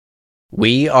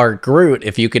We are Groot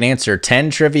if you can answer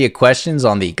 10 trivia questions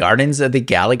on the Guardians of the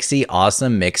Galaxy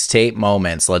Awesome Mixtape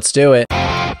Moments. Let's do it.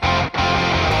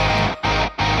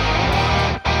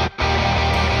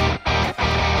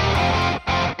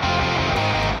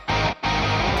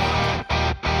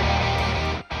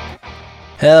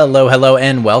 Hello,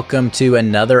 and welcome to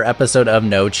another episode of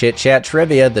No Chit Chat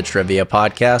Trivia, the trivia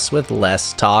podcast with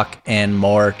less talk and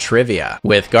more trivia.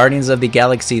 With Guardians of the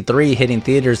Galaxy 3 hitting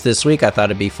theaters this week, I thought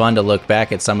it'd be fun to look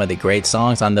back at some of the great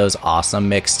songs on those awesome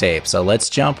mixtapes. So let's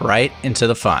jump right into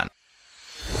the fun.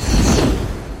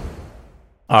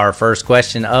 Our first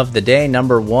question of the day,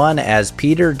 number 1, as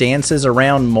Peter dances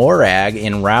around Morag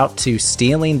en route to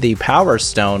stealing the Power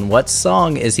Stone, what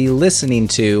song is he listening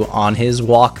to on his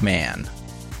Walkman?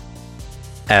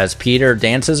 As Peter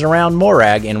dances around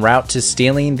Morag en route to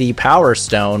stealing the Power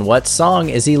Stone, what song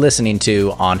is he listening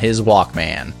to on his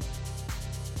Walkman?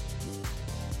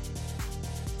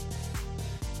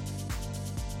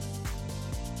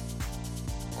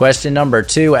 Question number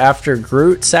 2, after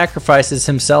Groot sacrifices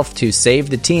himself to save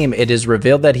the team, it is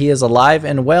revealed that he is alive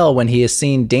and well when he is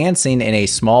seen dancing in a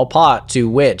small pot to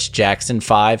which Jackson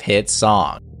 5 hit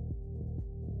song?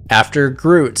 After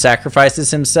Groot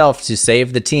sacrifices himself to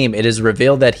save the team, it is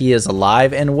revealed that he is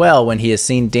alive and well when he is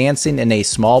seen dancing in a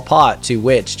small pot to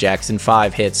which Jackson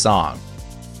 5 hit song?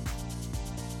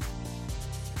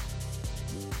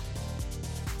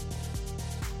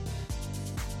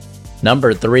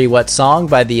 Number 3, what song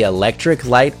by the Electric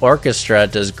Light Orchestra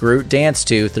does Groot dance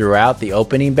to throughout the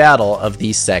opening battle of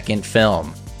the second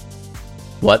film?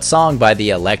 What song by the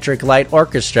Electric Light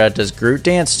Orchestra does Groot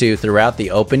dance to throughout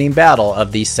the opening battle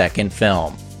of the second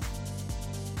film?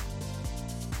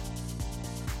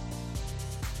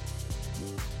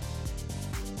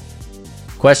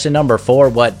 Question number 4,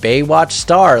 what Baywatch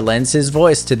star lends his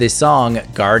voice to the song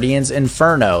Guardians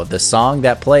Inferno, the song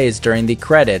that plays during the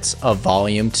credits of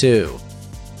Volume 2?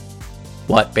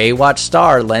 What Baywatch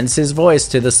star lends his voice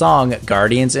to the song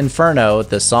Guardians Inferno,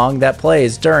 the song that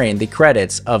plays during the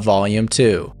credits of Volume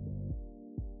 2?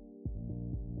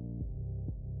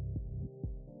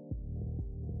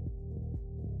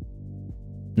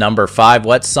 Number 5,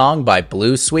 what song by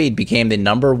Blue Swede became the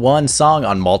number 1 song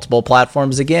on multiple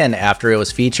platforms again after it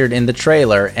was featured in the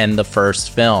trailer and the first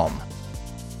film?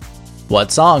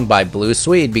 What song by Blue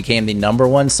Swede became the number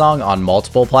 1 song on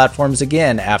multiple platforms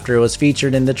again after it was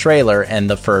featured in the trailer and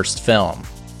the first film?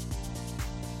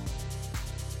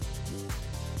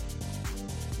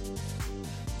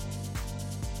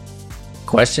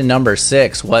 Question number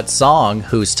 6, what song,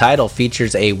 whose title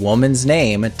features a woman's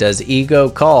name, does Ego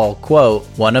call, quote,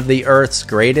 one of the Earth's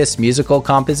greatest musical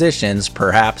compositions,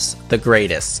 perhaps the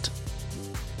greatest?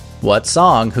 What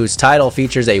song, whose title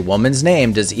features a woman's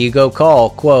name, does Ego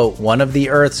call, quote, one of the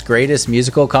Earth's greatest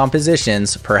musical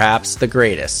compositions, perhaps the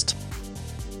greatest?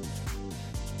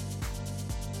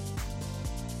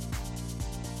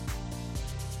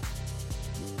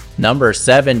 Number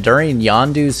 7, during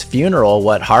Yondu's funeral,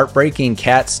 what heartbreaking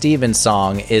Cat Stevens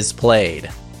song is played?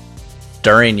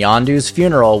 During Yondu's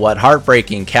funeral, what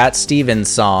heartbreaking Cat Stevens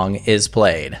song is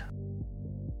played?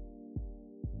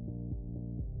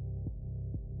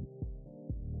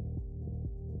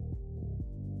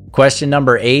 Question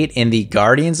number 8, in the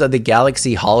Guardians of the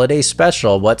Galaxy Holiday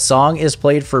Special, what song is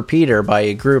played for Peter by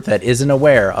a group that isn't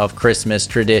aware of Christmas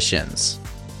traditions?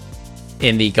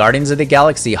 In the Guardians of the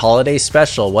Galaxy Holiday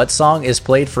Special, what song is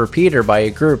played for Peter by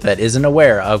a group that isn't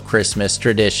aware of Christmas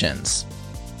traditions?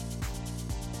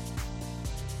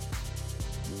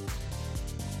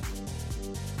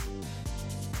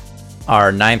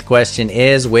 Our 9th question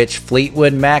is, which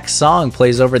Fleetwood Mac song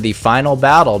plays over the final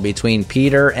battle between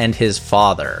Peter and his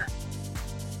father?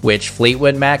 Which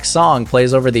Fleetwood Mac song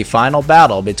plays over the final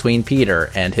battle between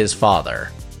Peter and his father?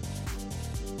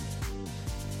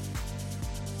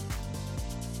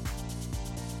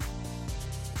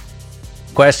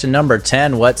 Question number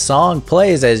 10, what song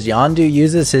plays as Yondu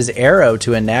uses his arrow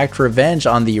to enact revenge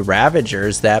on the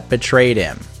Ravagers that betrayed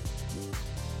him?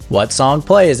 What song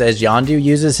plays as Yondu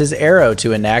uses his arrow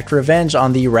to enact revenge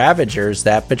on the Ravagers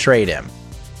that betrayed him?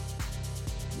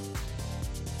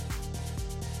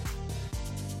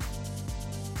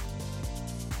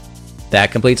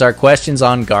 That completes our questions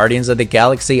on Guardians of the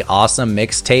Galaxy Awesome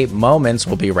Mixtape Moments.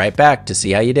 We'll be right back to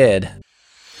see how you did.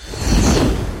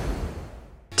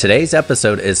 Today's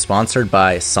episode is sponsored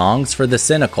by Songs for the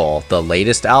Cynical, the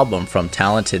latest album from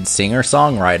talented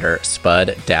singer-songwriter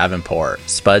Spud Davenport.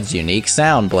 Spud's unique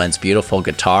sound blends beautiful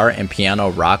guitar and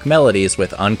piano rock melodies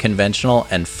with unconventional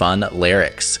and fun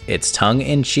lyrics. It's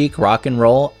tongue-in-cheek rock and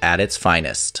roll at its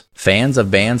finest. Fans of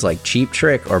bands like Cheap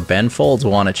Trick or Ben Folds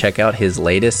will want to check out his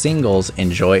latest singles,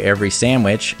 Enjoy Every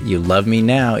Sandwich, You Love Me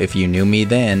Now If You Knew Me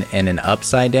Then, and an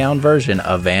upside-down version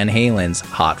of Van Halen's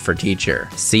Hot for Teacher.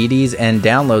 CDs and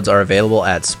downloads are available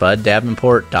at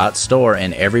spuddavenport.store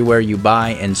and everywhere you buy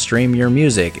and stream your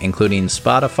music, including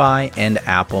Spotify and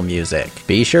Apple Music.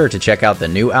 Be sure to check out the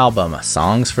new album,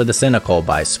 Songs for the Cynical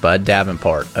by Spud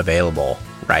Davenport, available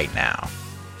right now.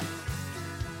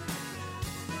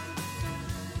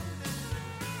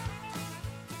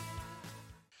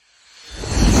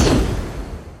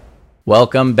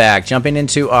 Welcome back. Jumping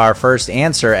into our first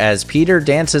answer, as Peter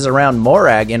dances around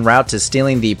Morag en route to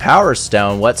stealing the Power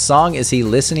Stone, what song is he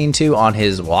listening to on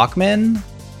his Walkman?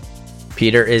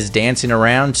 Peter is dancing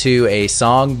around to a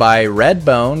song by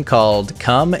Redbone called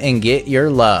Come and Get Your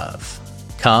Love.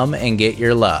 Come and Get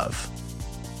Your Love.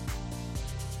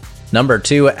 Number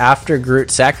 2, after Groot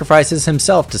sacrifices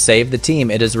himself to save the team,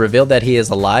 it is revealed that he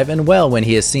is alive and well when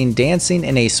he is seen dancing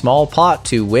in a small pot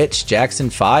to which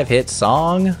Jackson 5 hit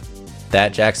song?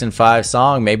 That Jackson 5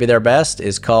 song, maybe their best,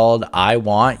 is called I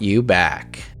Want You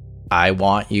Back. I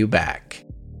Want You Back.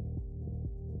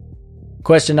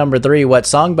 Question number 3, what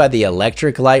song by the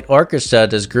Electric Light Orchestra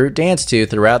does Groot dance to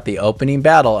throughout the opening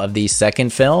battle of the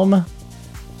second film?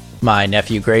 My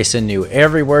nephew Grayson knew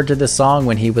every word to the song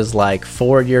when he was like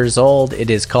 4 years old. It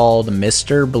is called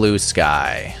Mr. Blue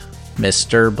Sky.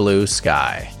 Mr. Blue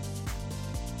Sky.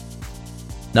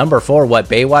 Number 4, what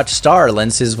Baywatch star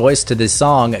lends his voice to the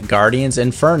song Guardians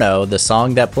Inferno, the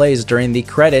song that plays during the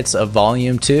credits of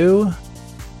Volume 2?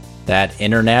 That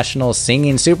international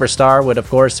singing superstar would of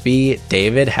course be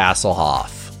David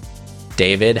Hasselhoff.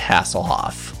 David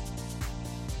Hasselhoff.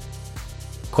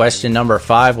 Question number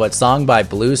 5, what song by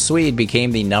Blue Swede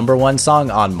became the number 1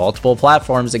 song on multiple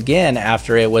platforms again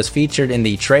after it was featured in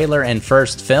the trailer and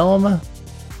first film?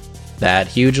 That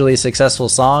hugely successful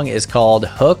song is called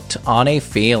Hooked on a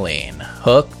Feeling.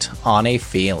 Hooked on a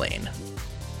Feeling.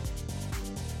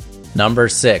 Number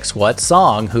 6, what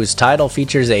song whose title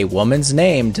features a woman's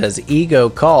name does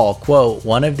Ego call, quote,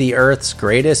 one of the Earth's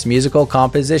greatest musical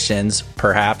compositions,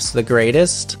 perhaps the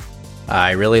greatest?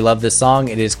 I really love this song.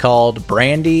 It is called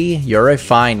Brandy, You're a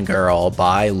Fine Girl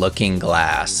by Looking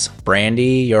Glass.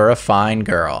 Brandy, You're a Fine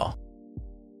Girl.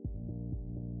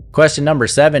 Question number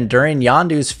 7, during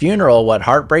Yondu's funeral, what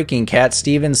heartbreaking Cat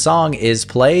Stevens song is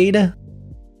played?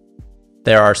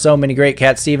 There are so many great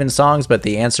Cat Stevens songs, but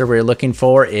the answer we're looking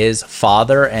for is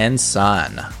Father and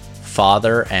Son.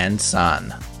 Father and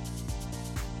Son.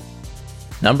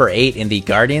 Number 8, in the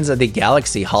Guardians of the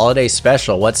Galaxy Holiday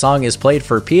Special, what song is played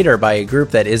for Peter by a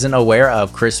group that isn't aware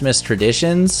of Christmas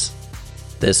traditions?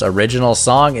 This original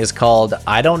song is called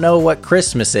I Don't Know What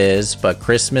Christmas Is, But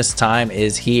Christmas Time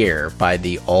Is Here by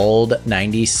the Old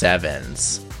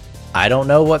 97s. I don't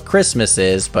know what Christmas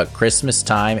is, but Christmas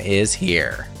time is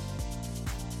here.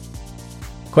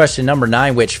 Question number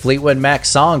 9, which Fleetwood Mac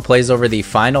song plays over the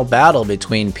final battle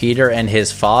between Peter and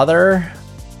his father?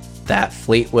 That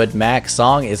Fleetwood Mac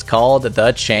song is called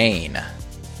The Chain.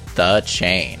 The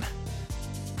Chain.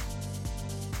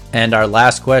 And our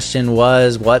last question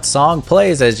was, what song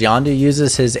plays as Yondu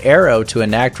uses his arrow to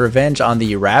enact revenge on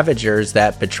the Ravagers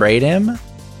that betrayed him?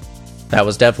 That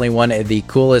was definitely one of the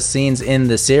coolest scenes in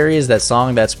the series. That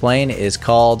song that's playing is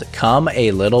called Come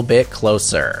a Little Bit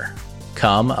Closer.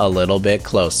 Come a Little Bit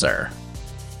Closer.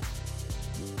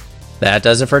 That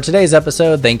does it for today's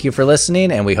episode. Thank you for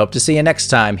listening, and we hope to see you next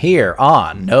time here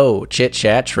on No Chit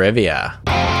Chat Trivia.